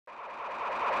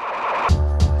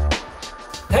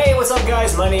what's up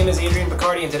guys? My name is Adrian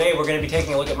Picardi and today we're going to be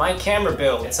taking a look at my camera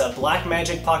build. It's a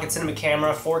Blackmagic Pocket Cinema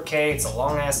Camera 4K. It's a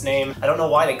long ass name. I don't know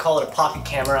why they call it a pocket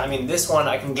camera. I mean, this one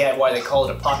I can get why they call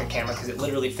it a pocket camera because it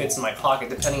literally fits in my pocket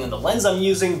depending on the lens I'm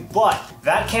using, but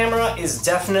that camera is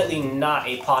definitely not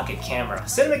a pocket camera.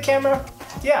 Cinema camera?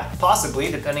 Yeah,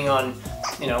 possibly, depending on,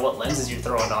 you know, what lenses you're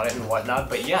throwing on it and whatnot,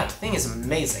 but yeah, the thing is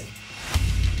amazing.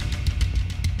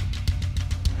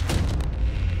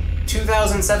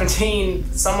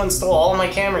 2017, someone stole all my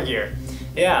camera gear.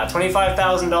 Yeah,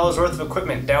 $25,000 worth of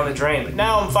equipment down the drain. But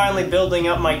now I'm finally building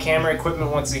up my camera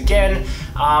equipment once again.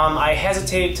 I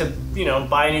hesitate to, you know,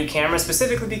 buy a new camera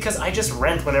specifically because I just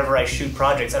rent whenever I shoot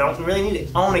projects. I don't really need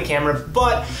to own a camera,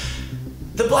 but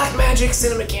the Blackmagic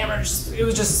Cinema camera,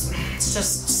 it's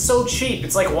just so cheap.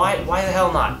 It's like, why the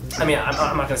hell not? I mean,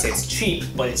 I'm not gonna say it's cheap,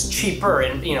 but it's cheaper,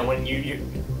 and you know, when you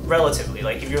relatively,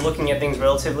 like if you're looking at things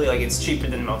relatively, like it's cheaper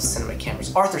than most cinema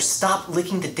cameras. Arthur, stop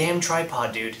licking the damn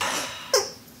tripod, dude.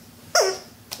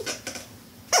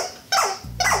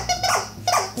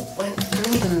 Went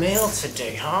through the mail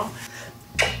today, huh?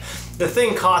 The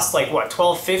thing costs like what,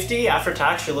 $12.50 after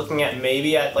tax? You're looking at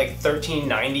maybe at like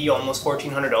 $13.90, almost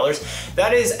 $1,400.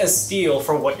 That is a steal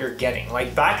for what you're getting.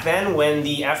 Like back then when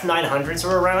the F900s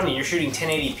were around and you're shooting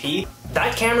 1080p,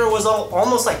 that camera was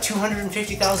almost like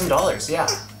 $250,000, yeah.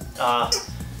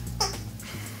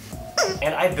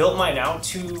 And I built mine out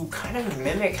to kind of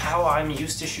mimic how I'm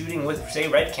used to shooting with, say,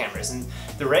 RED cameras. And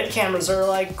the RED cameras are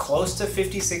like close to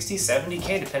 50, 60,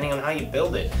 70K depending on how you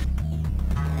build it.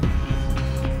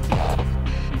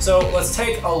 So let's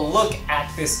take a look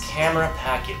at this camera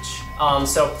package.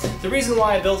 So the reason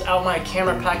why I built out my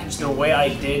camera package the way I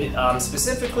did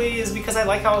specifically is because I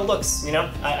like how it looks, you know?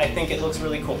 I think it looks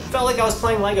really cool. Felt like I was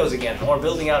playing Legos again, or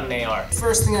building out an AR.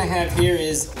 First thing I have here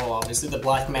is, well, obviously the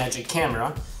Blackmagic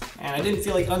camera. And I didn't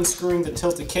feel like unscrewing the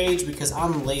tilted cage because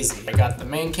I'm lazy. I got the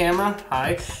main camera,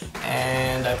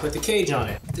 and I put the cage on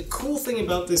it. The cool thing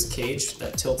about this cage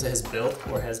that Tilta has built,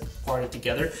 or has parted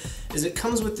together, is it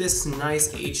comes with this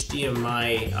nice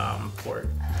HDMI port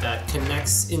that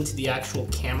connects into the actual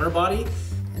camera body,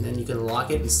 and then you can lock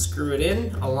it and screw it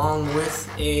in, along with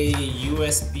a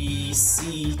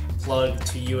USB-C plug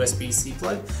to USB-C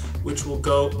plug, which will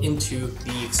go into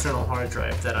the external hard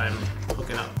drive that I'm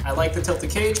hooking up. I like the tilted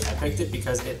cage. I picked it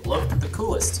because it looked the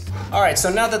coolest. All right,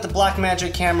 so now that the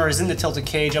Blackmagic camera is in the tilted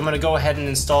cage, I'm gonna go ahead and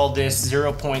install this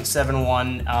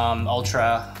 0.71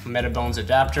 Ultra Metabones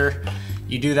adapter.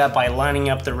 You do that by lining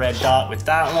up the red dot with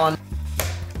that one.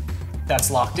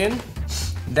 That's locked in.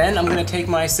 Then I'm gonna take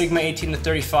my Sigma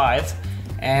 18-35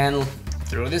 and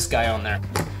throw this guy on there.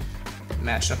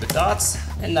 Match up the dots,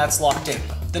 and that's locked in.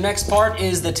 The next part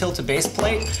is the Tilta base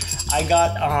plate. I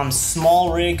got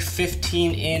small rig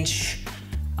 15-inch,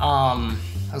 I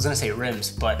was gonna say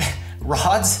rims, but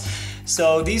rods.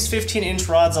 So these 15-inch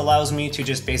rods allows me to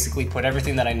just basically put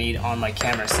everything that I need on my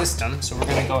camera system. So we're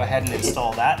gonna go ahead and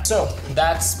install that. So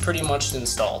that's pretty much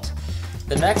installed.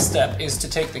 The next step is to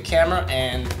take the camera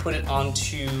and put it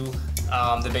onto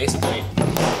the base plate.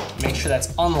 Make sure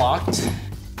that's unlocked.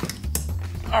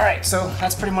 All right, so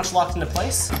that's pretty much locked into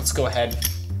place. Let's go ahead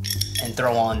and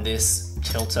throw on this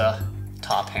Tilta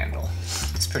top handle.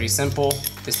 It's pretty simple.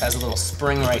 This has a little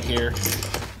spring right here.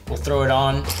 We'll throw it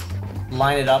on,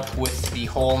 line it up with the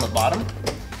hole in the bottom,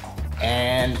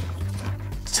 and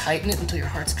tighten it until your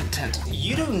heart's content.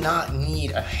 You do not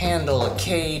need a handle, a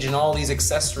cage, and all these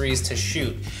accessories to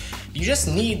shoot. You just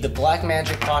need the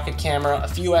Blackmagic pocket camera, a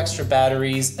few extra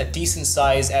batteries, a decent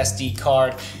size SD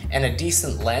card, and a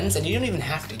decent lens, and you don't even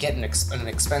have to get an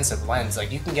expensive lens.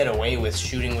 Like, you can get away with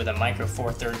shooting with a micro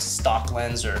four thirds stock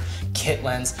lens or kit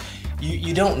lens.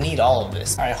 You don't need all of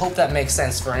this. I hope that makes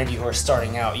sense for any of you who are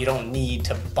starting out. You don't need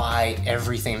to buy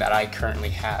everything that I currently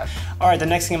have. All right, the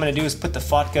next thing I'm gonna do is put the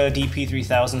Fotka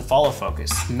DP3000 follow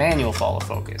focus, manual follow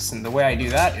focus. And the way I do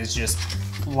that is just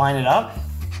line it up.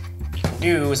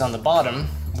 Do is on the bottom,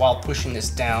 while pushing this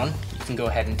down, you can go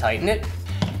ahead and tighten it.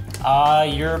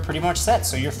 You're pretty much set,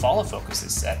 so your follow focus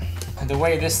is set. The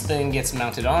way this thing gets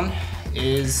mounted on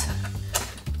is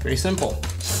pretty simple.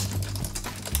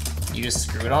 You just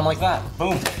screw it on like that,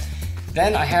 boom.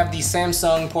 Then I have the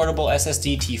Samsung portable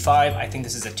SSD T5. I think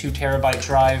this is a 2 terabyte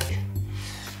drive.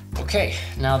 Okay,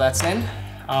 now that's in.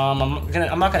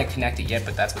 I'm not gonna connect it yet,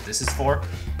 but that's what this is for.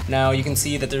 Now you can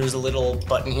see that there's a little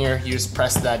button here. You just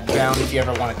press that down if you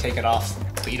ever want to take it off,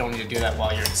 but you don't need to do that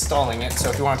while you're installing it. So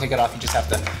if you want to take it off, you just have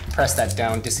to press that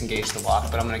down, disengage the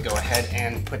lock, but I'm gonna go ahead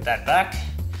and put that back.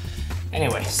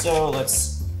 Anyway, so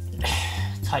let's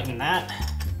tighten that.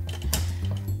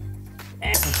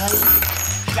 And tighten.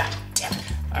 God damn it.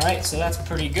 All right, so that's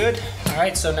pretty good. All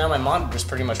right, so now my monitor's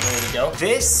pretty much ready to go.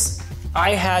 This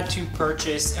I had to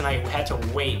purchase and I had to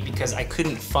wait because I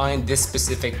couldn't find this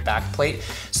specific backplate.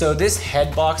 So this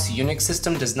headbox Unix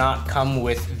system does not come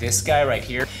with this guy right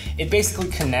here. It basically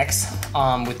connects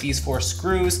with these 4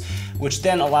 screws, which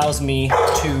then allows me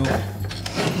to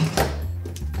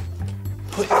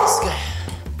put this guy,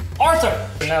 Arthur!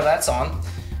 Now that's on.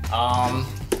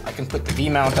 I can put the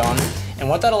V-mount on. And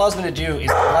what that allows me to do is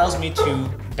it allows me to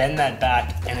bend that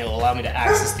back and it will allow me to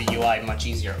access the UI much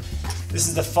easier. This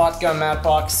is the FOTGA matte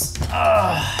box.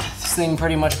 This thing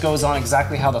pretty much goes on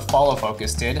exactly how the follow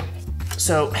focus did.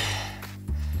 So,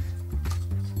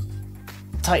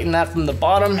 tighten that from the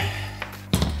bottom.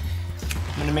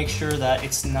 I'm gonna make sure that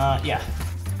it's not,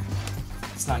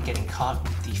 it's not getting caught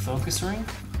with the focus ring.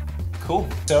 Cool.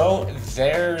 So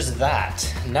there's that.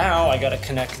 Now I gotta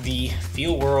connect the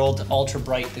Feel World Ultra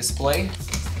Bright display.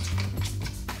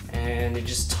 And it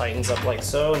just tightens up like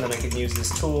so, and then I can use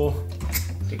this tool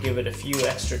to give it a few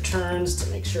extra turns to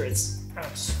make sure it's,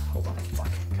 hold on, fuck,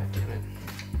 god damn it.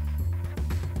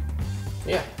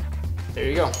 Yeah, there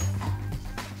you go.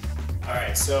 All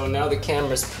right, so now the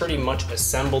camera's pretty much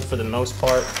assembled for the most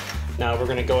part. Now we're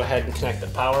gonna go ahead and connect the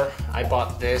power. I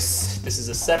bought this is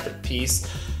a separate piece.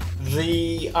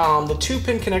 The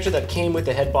 2-pin connector that came with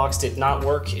the headbox did not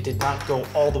work. It did not go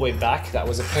all the way back. That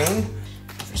was a pain.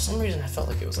 For some reason, I felt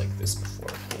like it was like this before.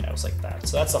 Yeah, it was like that.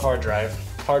 So that's the hard drive.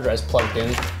 Hard drive's plugged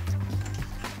in.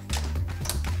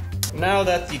 Now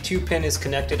that the 2-pin is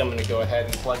connected, I'm gonna go ahead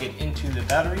and plug it into the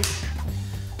battery.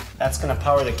 That's gonna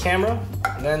power the camera.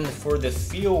 And then for the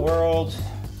Feel World,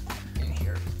 in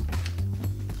here.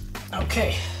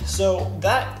 Okay, so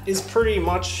that is pretty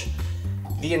much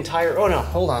the entire, oh no,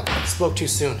 hold on, I spoke too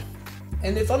soon.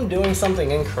 And if I'm doing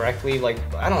something incorrectly, like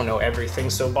I don't know everything,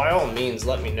 so by all means,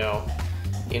 let me know.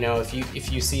 You know, if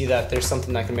you see that there's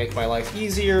something that can make my life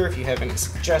easier, if you have any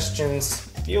suggestions,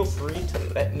 feel free to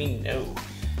let me know.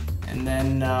 And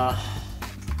then that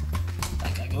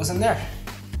guy goes in there.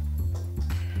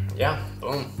 Yeah,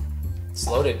 boom, it's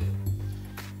loaded.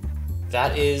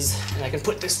 That is, and I can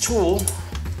put this tool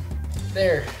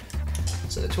there.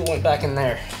 So the tool went back in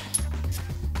there.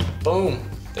 Boom,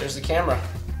 there's the camera.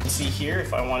 You can see here,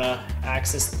 if I wanna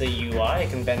access the UI, I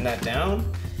can bend that down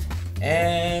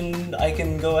and I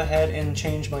can go ahead and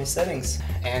change my settings.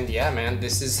 And yeah, man,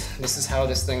 this is how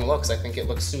this thing looks. I think it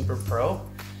looks super pro.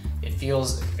 It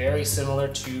feels very similar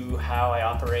to how I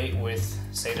operate with,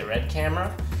 say, the Red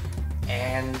camera.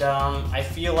 And I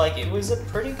feel like it was a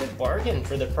pretty good bargain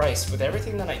for the price. With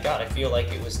everything that I got, I feel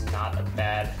like it was not a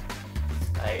bad,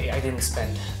 I didn't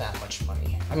spend that much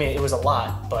money. I mean, it was a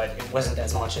lot, but it wasn't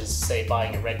as much as, say,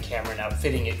 buying a Red camera and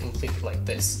outfitting it completely like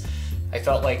this. I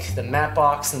felt like the matte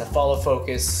box and the follow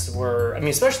focus were, I mean,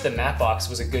 especially the matte box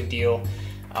was a good deal.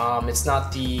 It's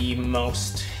not the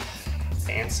most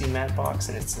fancy matte box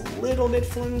and it's a little bit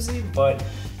flimsy, but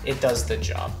it does the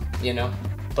job, you know?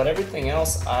 But everything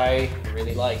else I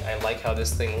really like. I like how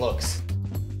this thing looks.